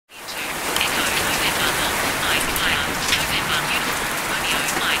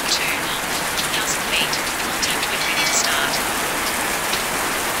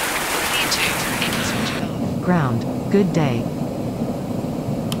Ground. Good day.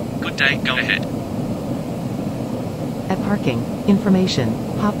 Good day, go ahead. At parking. Information.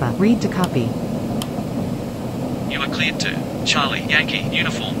 Papa. Read to copy. You are cleared to Charlie, Yankee,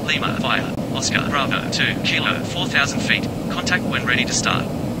 Uniform, Lima, via Oscar, Bravo, 2, Kilo, 4,000 feet. Contact when ready to start.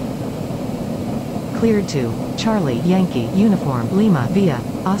 Cleared to Charlie, Yankee, Uniform, Lima, via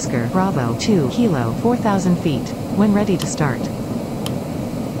Oscar, Bravo, 2, Kilo, 4,000 feet. When ready to start.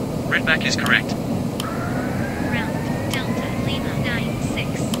 Redback is correct. Ground, Delta, Lima,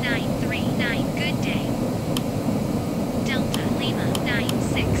 96939, good day. Delta, Lima,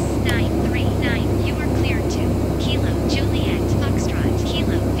 96939, you are cleared to Kilo, Juliet, Foxtrot,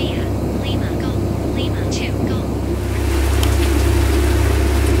 Kilo, via Lima, Golf, Lima, 2, Golf.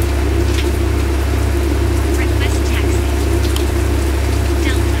 Request taxi.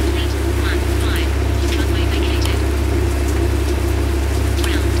 Delta, Lima, 15, runway vacated.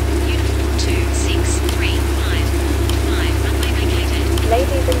 Ground, Uniform 26355, runway vacated.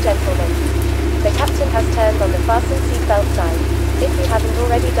 Ladies and gentlemen, the captain has turned on the fasten seatbelt sign. If you haven't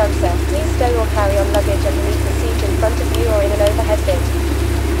already done so, please stow or carry on luggage underneath the seat in front of you or in an overhead bin.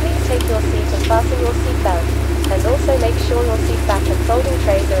 Please take your seat and fasten your seatbelt, and also make sure your seat back and folding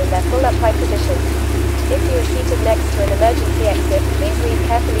trays are in their full upright position. If you are seated next to an emergency exit, please read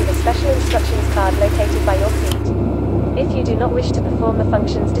carefully the special instructions card located by your seat. If you do not wish to perform the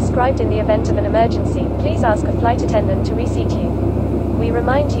functions described in the event of an emergency, please ask a flight attendant to reseat you. We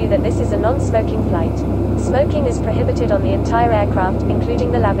remind you that this is a non-smoking flight. Smoking is prohibited on the entire aircraft,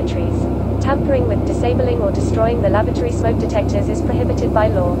 including the lavatories. Tampering with, disabling or destroying the lavatory smoke detectors is prohibited by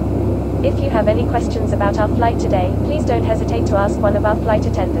law. If you have any questions about our flight today, please don't hesitate to ask one of our flight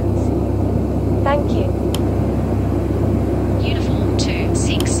attendants. Thank you. Uniform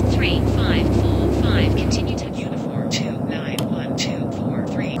 26355, continue to Uniform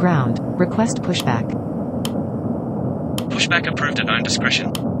 291243. Ground. Request pushback. Pushback approved at own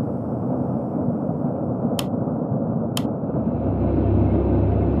discretion.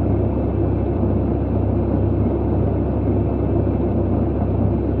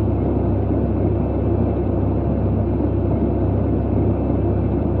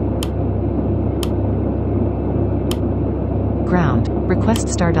 Ground. Request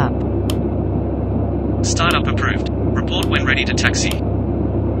startup. Startup approved. Report when ready to taxi.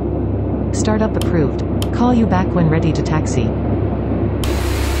 Startup approved. Call you back when ready to taxi.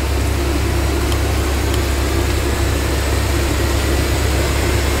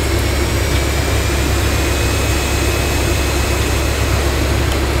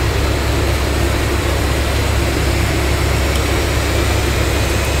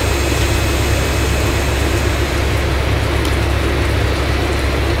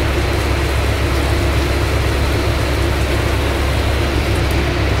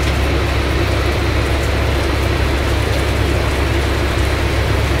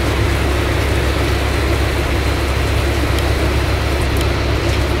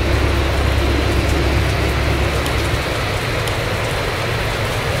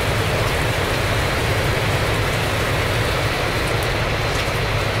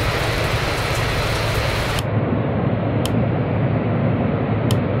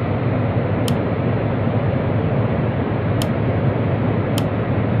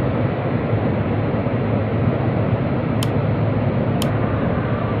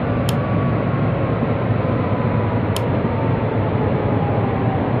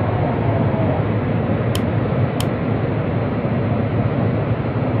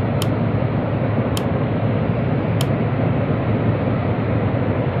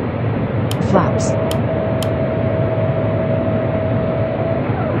 Flaps.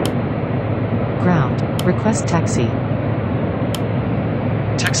 Ground. Request taxi.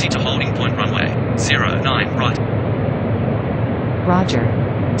 Taxi to holding point runway 09 right. Roger.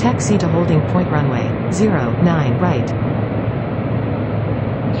 Taxi to holding point runway 09 right.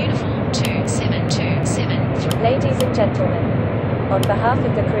 Uniform 2727. Ladies and gentlemen, on behalf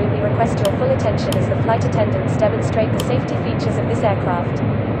of the crew, we request your full attention as the flight attendants demonstrate the safety features of this aircraft.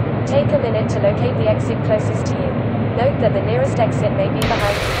 Take a minute to locate the exit closest to you. Note that the nearest exit may be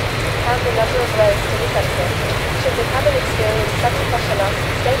behind you. Count the number of rows to this exit. Should the cabin experience sudden pressure loss,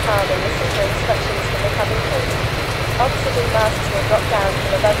 stay calm and listen to instructions from the cabin crew. Oxygen masks will drop down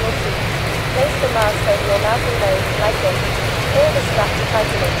from above your seat. Place the mask over your mouth and nose, like this. Pull the strap to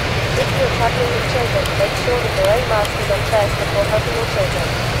tighten it. If you are traveling with children, make sure that your own mask is on first before helping your children.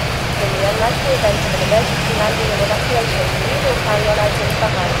 In the unlikely event of an emergency landing and evacuation, leave your carry-on items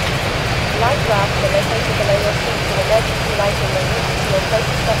behind. Life rafts are located below your seat and emergency lighting may lead you to your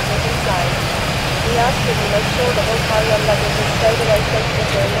closest sections inside. We ask that you make sure that all carry-on luggage is stowed away safely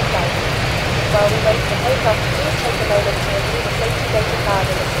during the flight. While we wait for takeoff, please take a moment to review the safety data card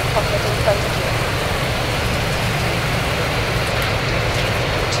in the seat pocket in front of you.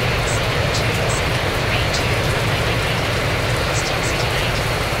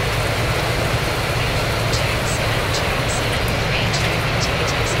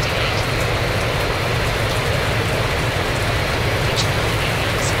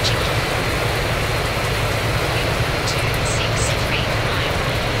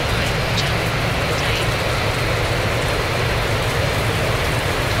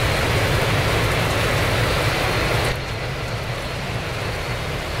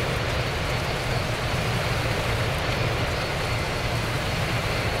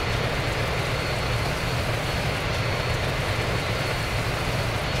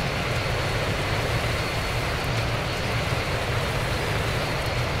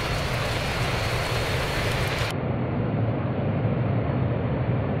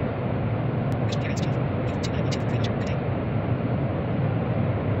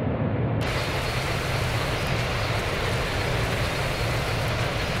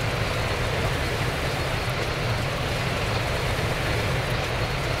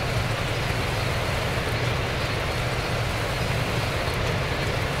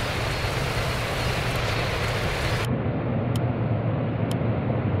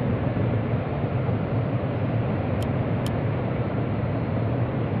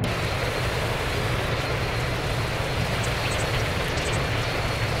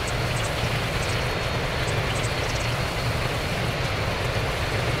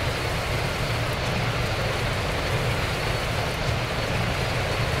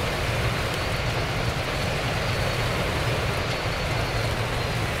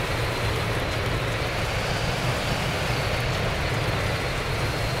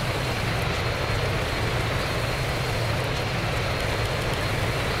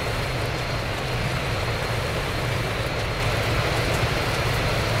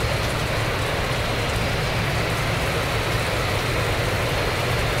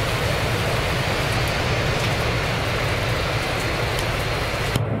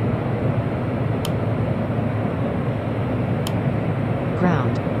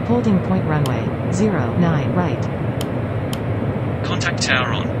 Holding point runway, 09 right. Contact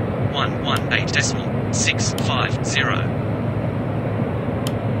tower on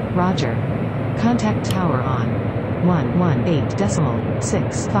 118.650. Roger. Contact tower on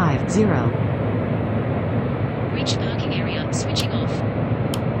 118.650. Reach parking area, switching off.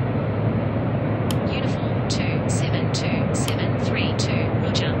 Uniform 272732,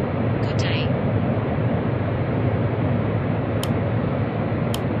 Roger. Good day.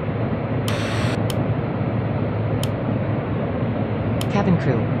 Cabin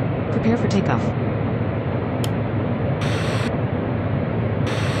crew. Prepare for takeoff.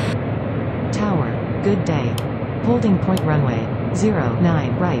 Tower. Good day. Holding point runway,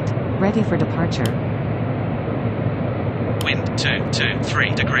 09 right. Ready for departure. Wind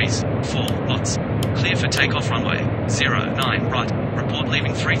 223 degrees, 4 knots. Clear for takeoff runway, 09 right. Report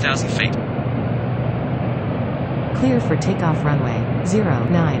leaving 3,000 feet. Clear for takeoff runway,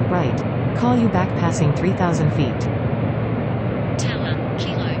 09 right. Call you back passing 3,000 feet. Tower,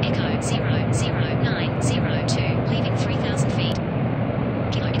 Kilo Echo 00902, leaving 3,000 feet.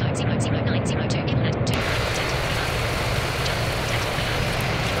 Kilo Echo 00902, inlet 2.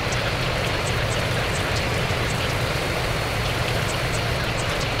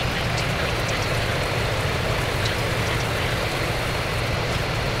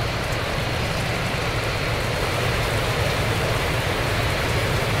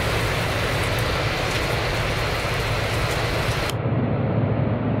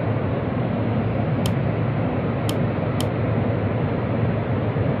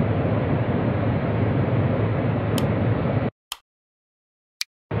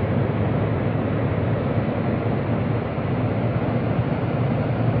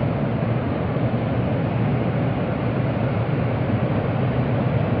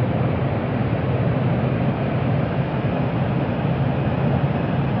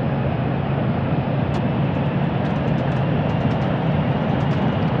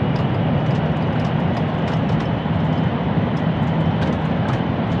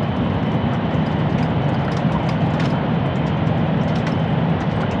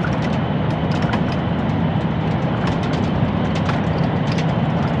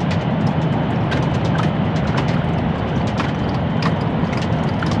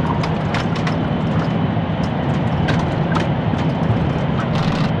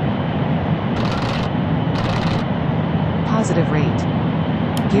 Positive rate.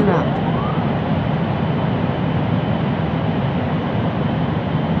 Gear up.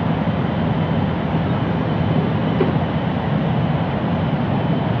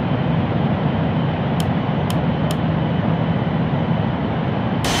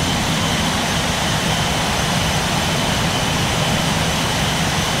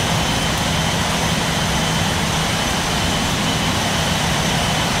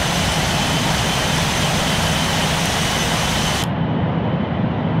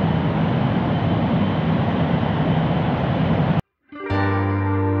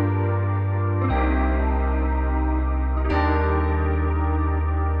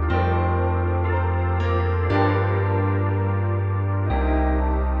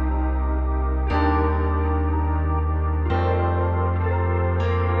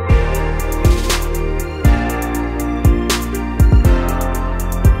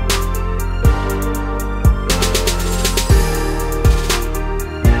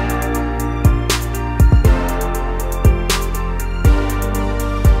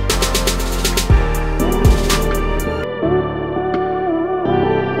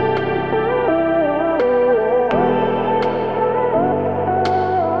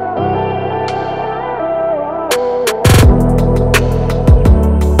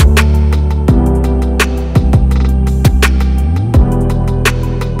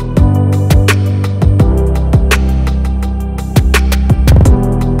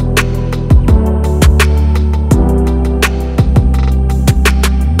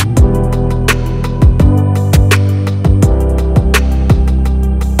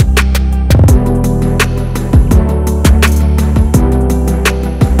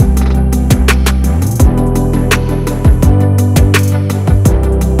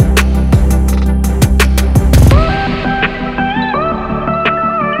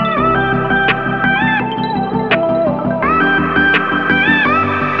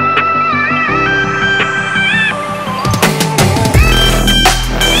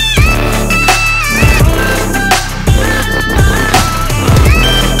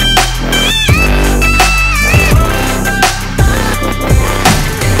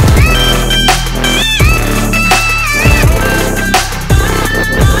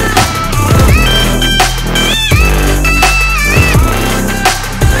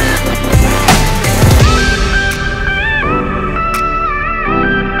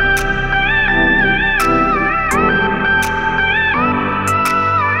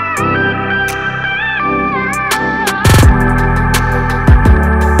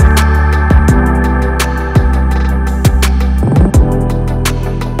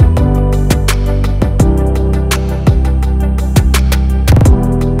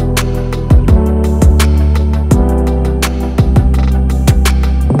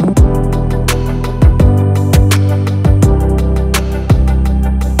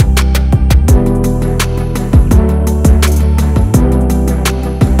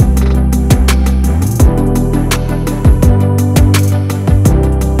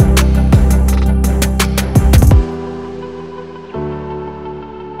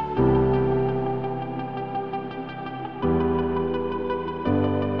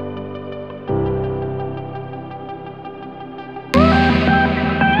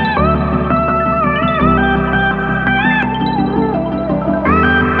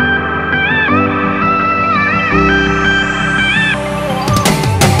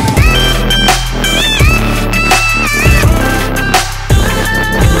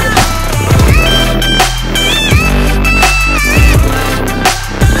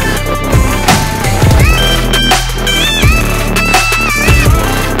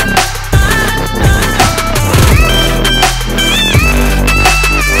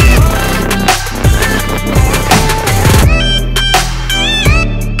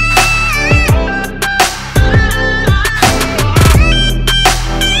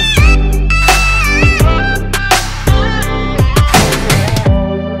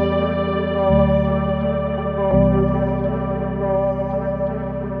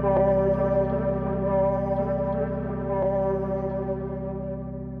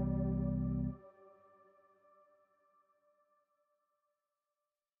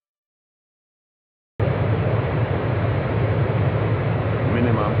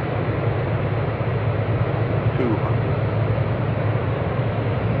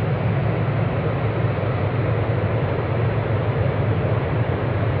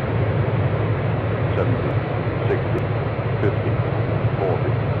 70, 60, 50,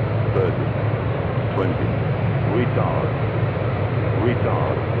 40, 30, 20. Retard.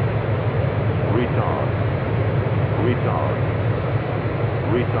 Retard. Retard. Retard.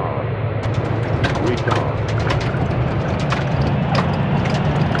 Retard. Retard.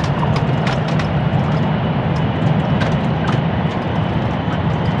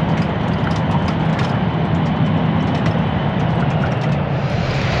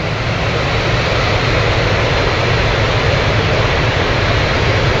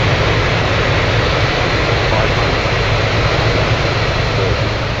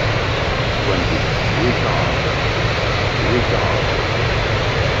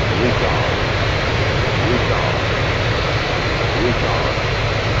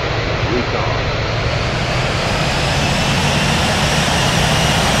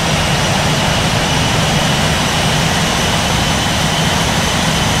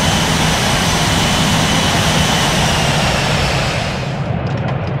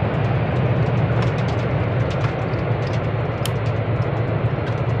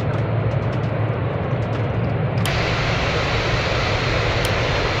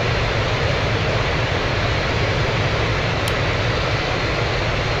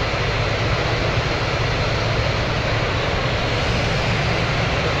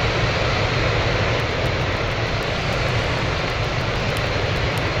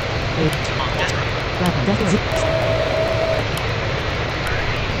 Deficit.